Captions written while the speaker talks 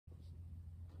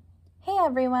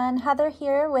everyone, Heather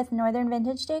here with Northern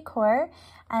Vintage Decor,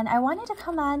 and I wanted to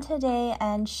come on today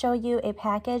and show you a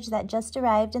package that just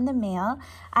arrived in the mail.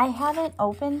 I haven't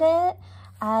opened it.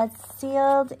 It's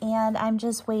sealed and I'm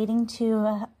just waiting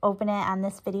to open it on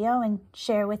this video and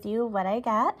share with you what I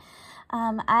got.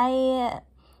 I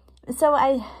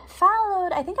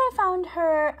think I found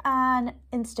her on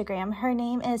Instagram. Her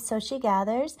name is So She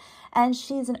Gathers, and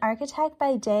she's an architect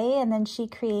by day and then she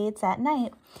creates at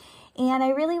night. And I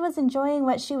really was enjoying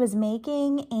what she was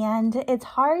making, and it's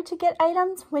hard to get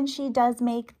items when she does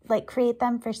create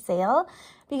them for sale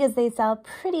because they sell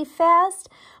pretty fast,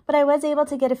 but I was able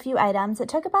to get a few items. It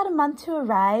took about a month to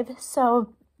arrive,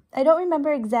 so I don't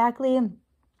remember exactly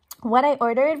what I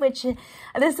ordered, which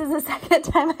this is the second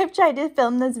time I've tried to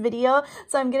film this video,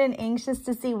 so I'm getting anxious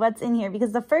to see what's in here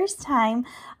because the first time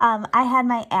I had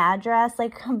my address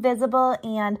visible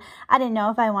and I didn't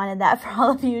know if I wanted that for all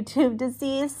of YouTube to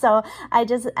see, so I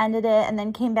just ended it and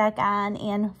then came back on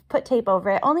and put tape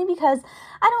over it, only because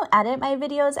I don't edit my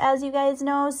videos, as you guys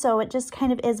know, so it just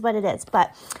kind of is what it is.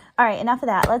 But all right, enough of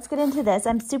that. Let's get into this.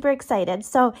 I'm super excited.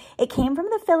 So it came from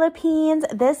the Philippines.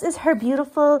 This is her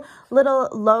beautiful little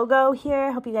logo here.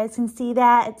 I hope you guys can see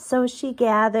that. It's So She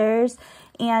Gathers.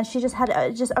 And she just had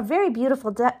a very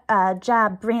beautiful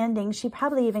job branding. She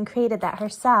probably even created that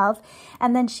herself.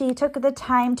 And then she took the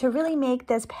time to really make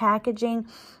this packaging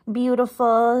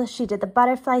beautiful. She did the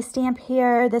butterfly stamp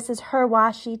here. This is her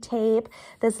washi tape,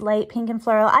 this light pink and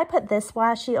floral. I put this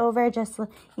washi over just,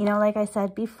 like I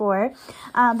said before.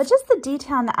 But just the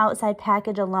detail on the outside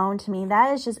package alone, to me,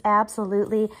 that is just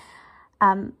absolutely...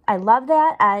 I love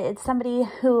that. It's somebody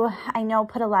who I know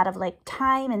put a lot of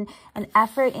time and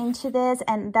effort into this,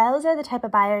 and those are the type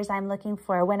of buyers I'm looking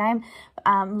for when I'm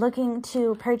looking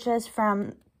to purchase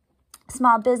from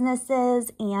small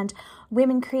businesses and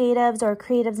women creatives or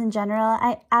creatives in general.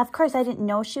 Of course, I didn't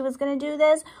know she was going to do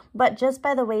this, but just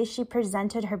by the way she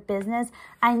presented her business,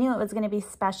 I knew it was going to be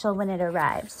special when it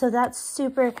arrived. So that's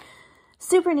super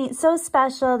neat, so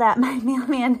special that my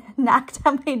mailman knocked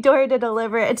on my door to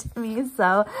deliver it to me,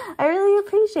 so I really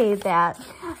appreciate that.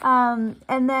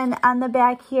 And then on the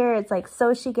back here, it's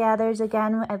So She Gathers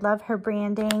again. I love her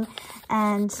branding,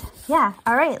 and yeah,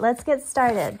 all right, let's get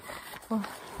started. Well,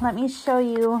 let me show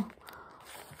you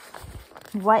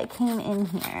what came in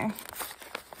here.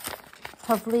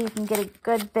 Hopefully you can get a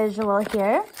good visual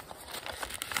here.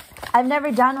 I've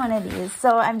never done one of these,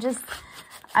 so I'm just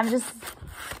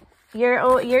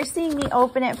You're seeing me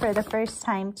open it for the first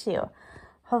time too.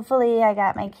 Hopefully I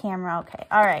got my camera okay.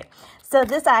 All right. So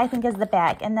this I think is the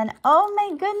back. And then, oh my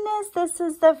goodness, this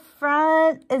is the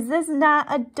front. Is this not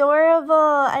adorable?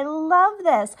 I love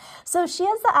this. So she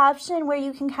has the option where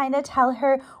you can kind of tell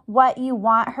her what you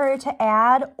want her to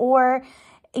add, or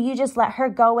you just let her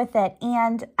go with it.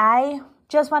 And I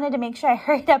just wanted to make sure I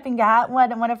hurried up and got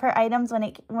one of her items when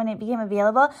it became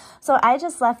available. So I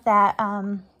just left that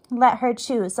let her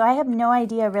choose. So I have no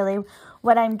idea really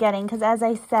what I'm getting because, as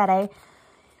I said, I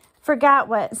forgot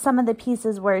what some of the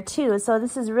pieces were too. So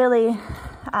this is really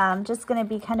just going to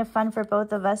be kind of fun for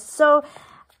both of us. So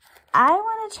I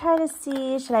want to try to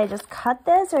see, should I just cut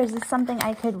this or is this something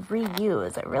I could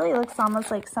reuse? It really looks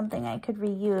almost like something I could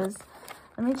reuse.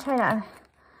 Let me try to,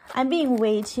 I'm being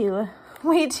way too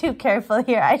careful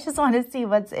here. I just want to see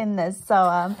what's in this. So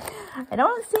I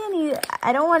don't see any,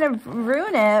 I don't want to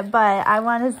ruin it, but I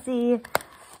want to see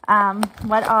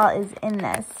what all is in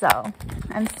this. So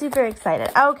I'm super excited.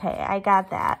 Okay, I got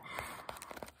that.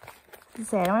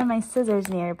 I don't have my scissors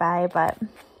nearby, but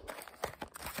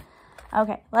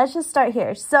okay, let's just start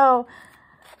here. So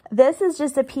this is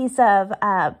just a piece of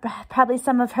probably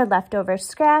some of her leftover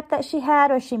scrap that she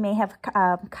had, or she may have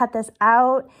cut this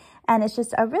out. And it's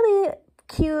just a really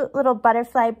cute little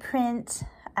butterfly print.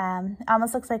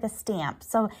 Almost looks like a stamp.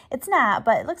 So it's not,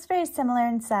 but it looks very similar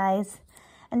in size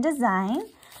and design.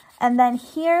 And then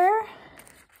here,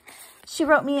 she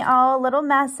wrote me a little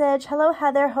message. Hello,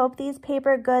 Heather. Hope these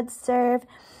paper goods serve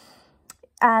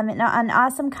an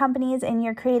awesome companies in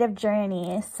your creative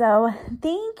journey. So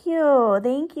thank you.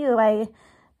 Thank you.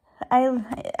 I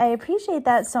appreciate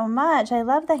that so much. I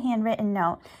love the handwritten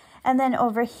note. And then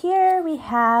over here we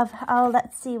have, oh,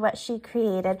 let's see what she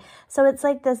created. So it's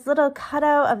like this little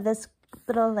cutout of this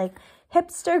little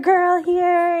hipster girl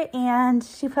here, and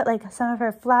she put some of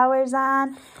her flowers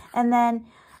on. And then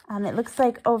it looks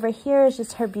like over here is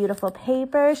just her beautiful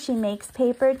paper. She makes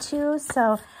paper too.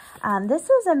 So this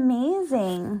is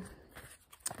amazing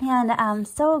and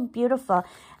so beautiful.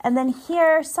 And then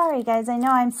here, sorry guys, I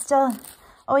know I'm still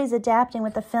always adapting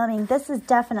with the filming. This is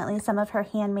definitely some of her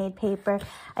handmade paper.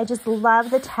 I just love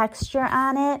the texture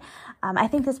on it. I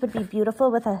think this would be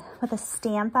beautiful with a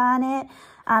stamp on it.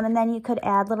 And then you could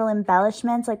add little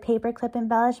embellishments, like paper clip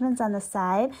embellishments on the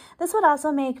side. This would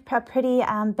also make a pretty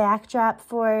backdrop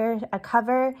for a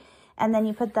cover. And then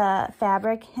you put the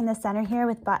fabric in the center here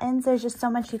with buttons. There's just so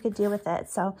much you could do with it.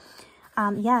 So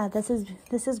yeah, this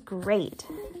is great.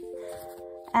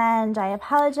 And I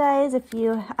apologize if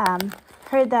you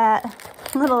heard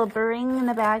that little bring in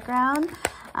the background.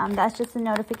 That's just a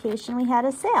notification we had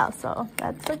a sale. So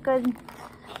that's a good,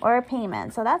 or a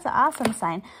payment. So that's an awesome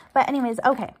sign. But anyways,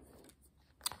 okay.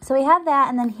 So we have that,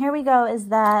 and then here we go is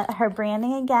her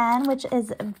branding again, which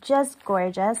is just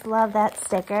gorgeous. Love that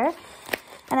sticker.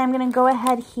 And I'm gonna go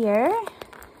ahead here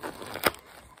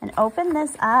and open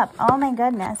this up. Oh my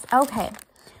goodness. Okay,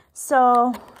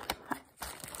 so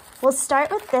we'll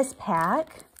start with this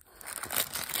pack.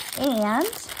 And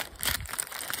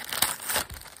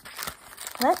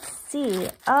let's see.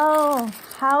 Oh,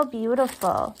 how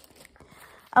beautiful.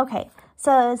 Okay,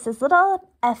 so it's this little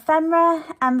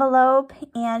ephemera envelope,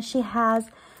 and she has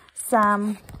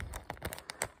some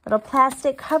little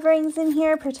plastic coverings in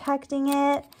here protecting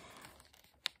it,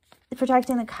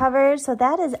 protecting the covers. So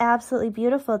that is absolutely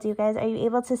beautiful. Do you guys, are you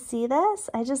able to see this?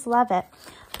 I just love it.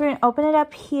 We're going to open it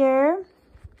up here.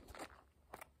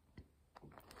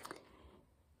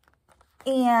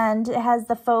 And it has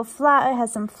the faux flower, it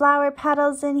has some flower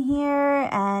petals in here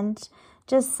and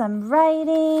just some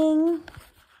writing.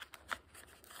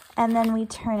 And then we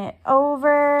turn it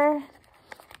over,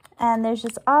 and there's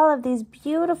just all of these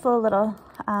beautiful little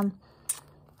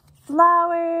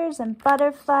flowers and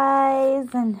butterflies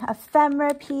and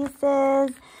ephemera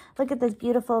pieces. Look at this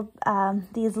beautiful,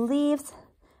 these leaves,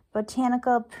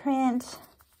 botanical print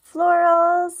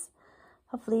florals.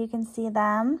 Hopefully you can see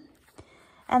them.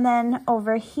 And then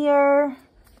over here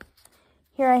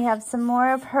I have some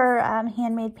more of her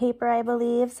handmade paper, I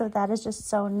believe. So that is just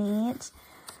so neat.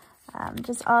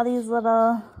 Just all these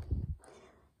little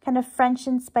kind of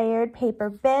French-inspired paper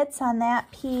bits on that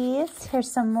piece.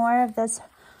 Here's some more of this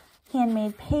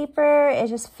handmade paper. It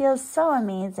just feels so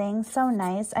amazing, so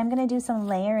nice. I'm going to do some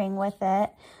layering with it.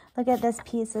 Look at this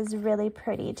piece, is really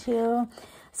pretty too.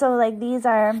 So like these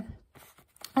are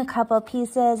a couple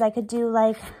pieces. I could do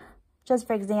like, just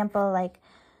for example, like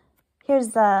here's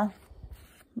the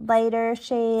lighter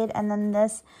shade, and then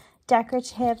this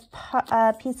decorative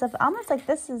piece of almost like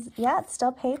this is, yeah, it's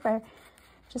still paper.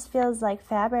 Just feels like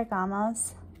fabric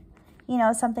almost. You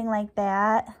know, something like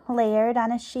that layered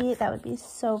on a sheet. That would be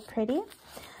so pretty.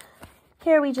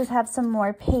 Here we just have some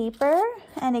more paper.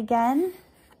 And again,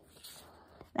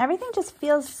 everything just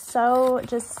feels so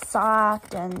just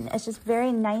soft, and it's just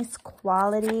very nice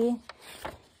quality.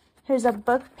 Here's a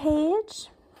book page.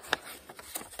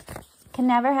 Can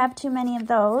never have too many of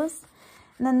those.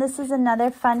 And then this is another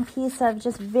fun piece of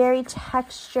just very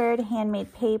textured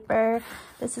handmade paper.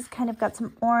 This has kind of got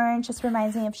some orange, just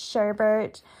reminds me of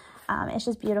sherbet. It's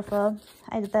just beautiful.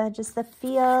 Just the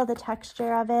feel, the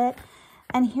texture of it.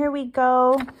 And here we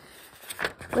go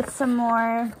with some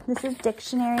more. This is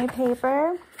dictionary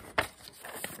paper.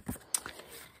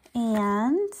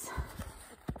 And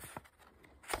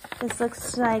this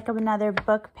looks like another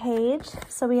book page.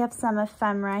 So we have some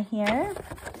ephemera here.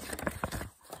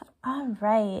 All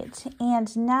right,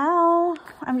 and now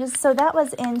so that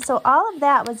was in, so all of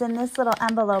that was in this little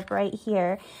envelope right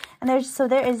here. And there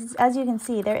is, as you can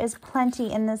see, there is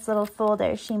plenty in this little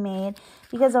folder she made,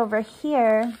 because over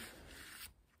here,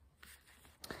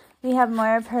 we have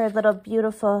more of her little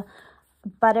beautiful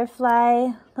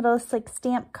butterfly, little like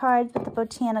stamp cards with the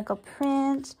botanical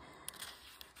print.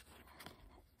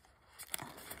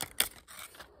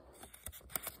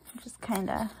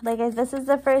 Kind of like, this is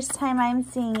the first time I'm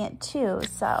seeing it too.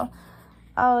 So,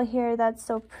 oh, here, that's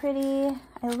so pretty.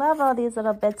 I love all these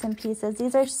little bits and pieces.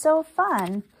 These are so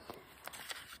fun.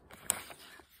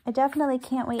 I definitely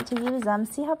can't wait to use them.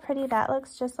 See how pretty that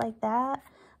looks, just like that,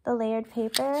 the layered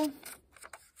paper.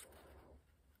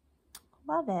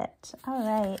 Love it. All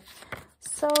right,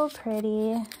 so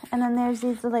pretty. And then there's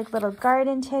these like little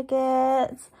garden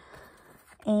tickets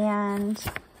and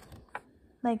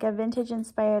like a vintage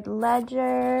inspired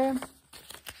ledger,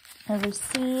 a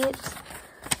receipt.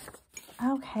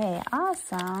 Okay,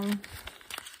 awesome.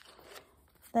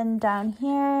 Then down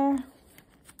here,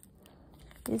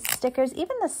 these stickers,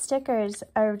 even the stickers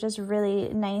are just really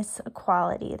nice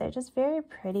quality. They're just very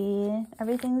pretty.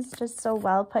 Everything's just so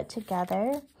well put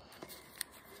together.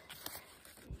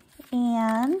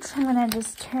 And I'm gonna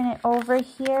just turn it over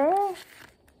here,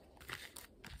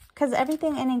 because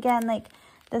everything, and again, like,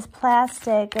 this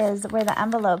plastic is where the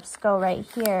envelopes go right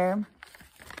here.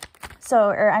 So,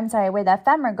 or I'm sorry, where the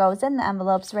ephemera goes in the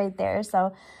envelopes right there.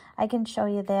 So I can show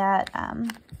you that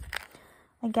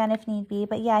again if need be.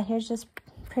 But yeah, here's just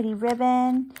pretty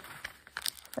ribbon.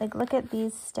 Like, look at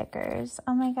these stickers.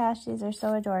 Oh my gosh, these are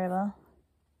so adorable.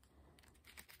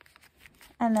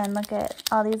 And then look at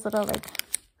all these little, like,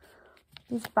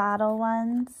 these bottle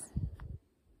ones.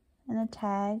 And a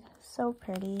tag. So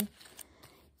pretty.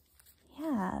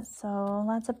 Yeah, so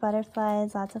lots of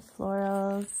butterflies, lots of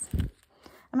florals.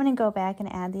 I'm going to go back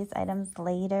and add these items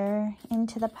later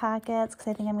into the pockets because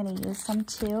I think I'm going to use some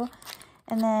too.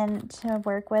 And then to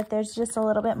work with, there's just a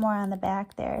little bit more on the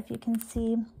back there. If you can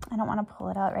see, I don't want to pull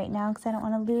it out right now because I don't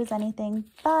want to lose anything.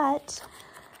 But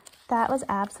that was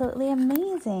absolutely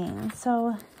amazing.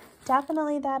 So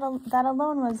definitely that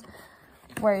alone was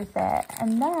worth it.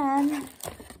 And then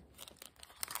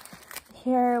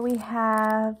here we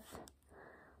have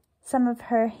some of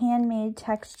her handmade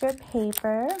texture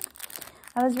paper.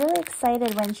 I was really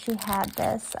excited when she had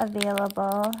this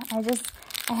available.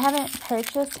 I haven't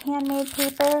purchased handmade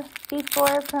paper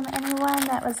before from anyone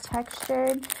that was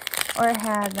textured or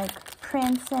had like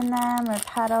prints in them or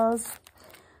petals.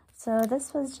 So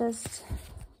this was just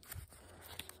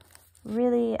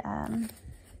really, I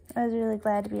was really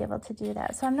glad to be able to do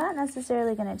that. So I'm not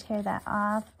necessarily going to tear that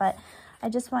off, but I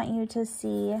just want you to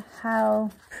see how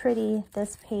pretty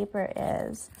this paper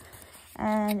is.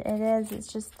 And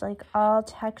it's just like all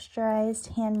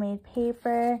texturized handmade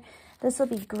paper. This will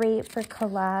be great for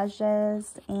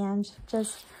collages and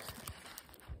just,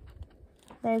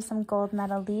 there's some gold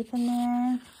metal leaf in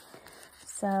there.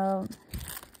 So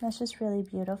that's just really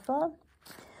beautiful.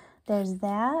 There's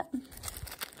that.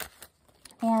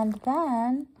 And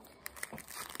then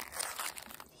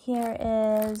here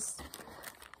is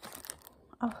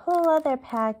a whole other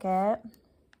packet.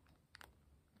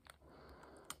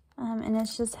 And it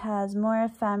just has more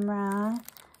ephemera,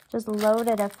 just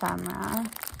loaded ephemera.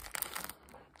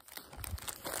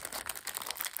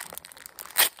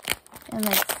 And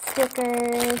like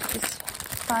stickers, just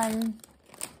fun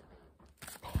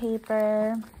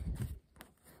paper.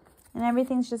 And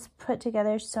everything's just put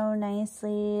together so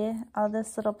nicely. All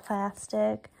this little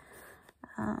plastic.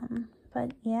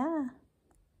 But yeah.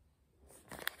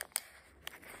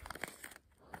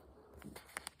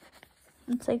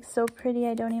 It's like so pretty,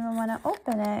 I don't even want to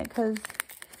open it because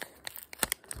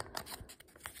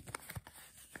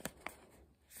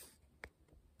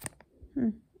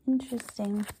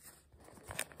interesting.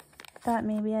 Thought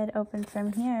maybe I'd open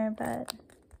from here, but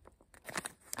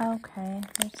okay,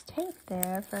 there's tape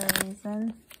there for a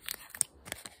reason.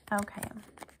 Okay.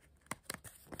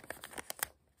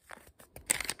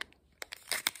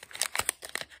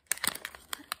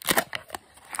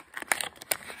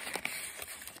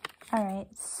 All right,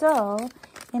 so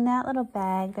in that little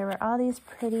bag, there were all these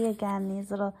pretty, again,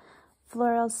 these little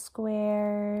floral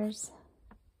squares.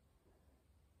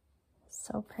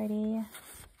 So pretty.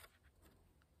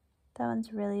 That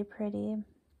one's really pretty.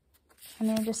 And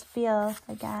they just feel,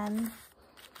 again,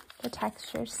 the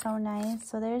texture is so nice.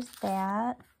 So there's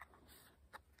that.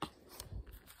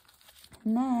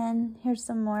 And then here's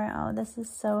some more. Oh, this is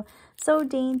so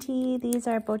dainty. These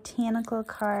are botanical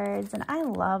cards, and I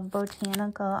love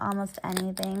botanical, almost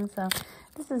anything. So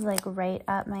this is like right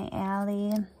up my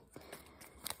alley.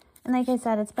 And like I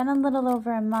said, it's been a little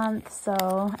over a month,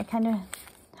 so I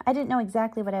didn't know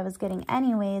exactly what I was getting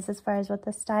anyways as far as what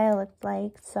the style looked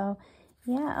like. So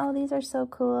yeah, oh, these are so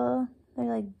cool. They're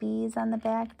like bees on the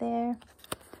back there.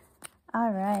 All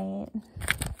right.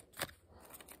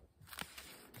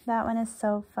 That one is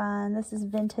so fun. This is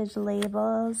vintage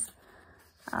labels.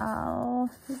 Oh,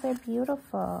 these are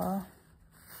beautiful.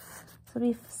 This will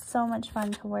be so much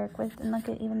fun to work with. And look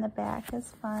at even the back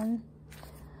is fun.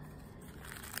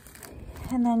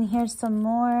 And then here's some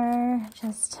more,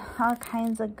 just all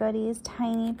kinds of goodies,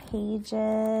 tiny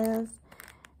pages.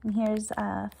 And here's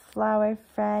flower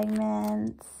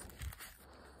fragments,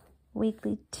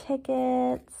 weekly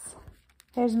tickets.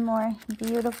 There's more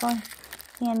beautiful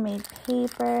handmade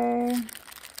paper.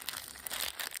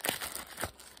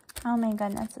 Oh my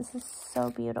goodness, this is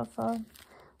so beautiful.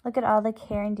 Look at all the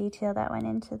care and detail that went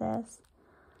into this.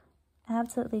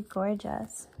 Absolutely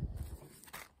gorgeous.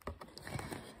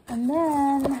 And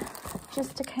then,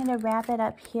 just to kind of wrap it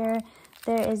up here,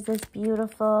 there is this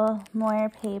beautiful more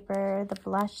paper, the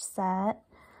blush set,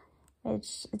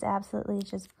 which is absolutely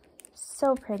just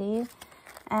so pretty.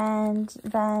 And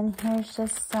then here's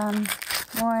just some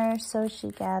more So She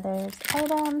Gathers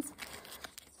items,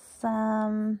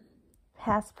 some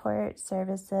passport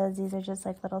services. These are just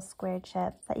like little square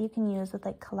chips that you can use with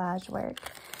like collage work.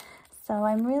 So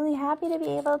I'm really happy to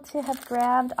be able to have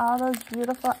grabbed all those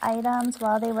beautiful items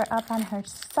while they were up on her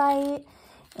site.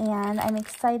 And I'm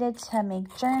excited to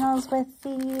make journals with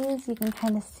these. You can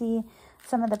kind of see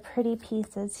some of the pretty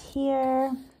pieces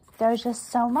here. There was just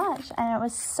so much, and it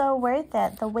was so worth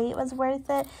it. The wait was worth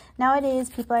it. Nowadays,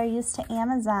 people are used to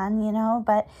Amazon, you know,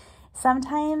 but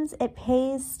sometimes it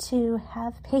pays to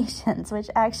have patience, which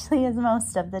actually is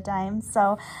most of the time.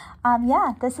 So,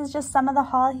 yeah, this is just some of the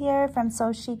haul here from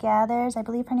So She Gathers. I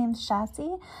believe her name's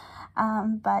Shasi.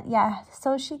 But yeah,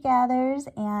 So She Gathers.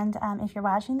 And if you're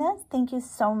watching this, thank you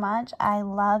so much. I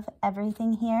love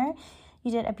everything here.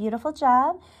 You did a beautiful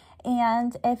job.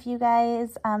 And if you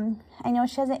guys, I know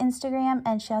she has an Instagram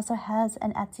and she also has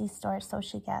an Etsy store, So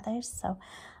She Gathers. So,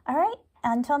 all right,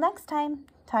 until next time,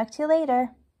 talk to you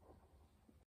later.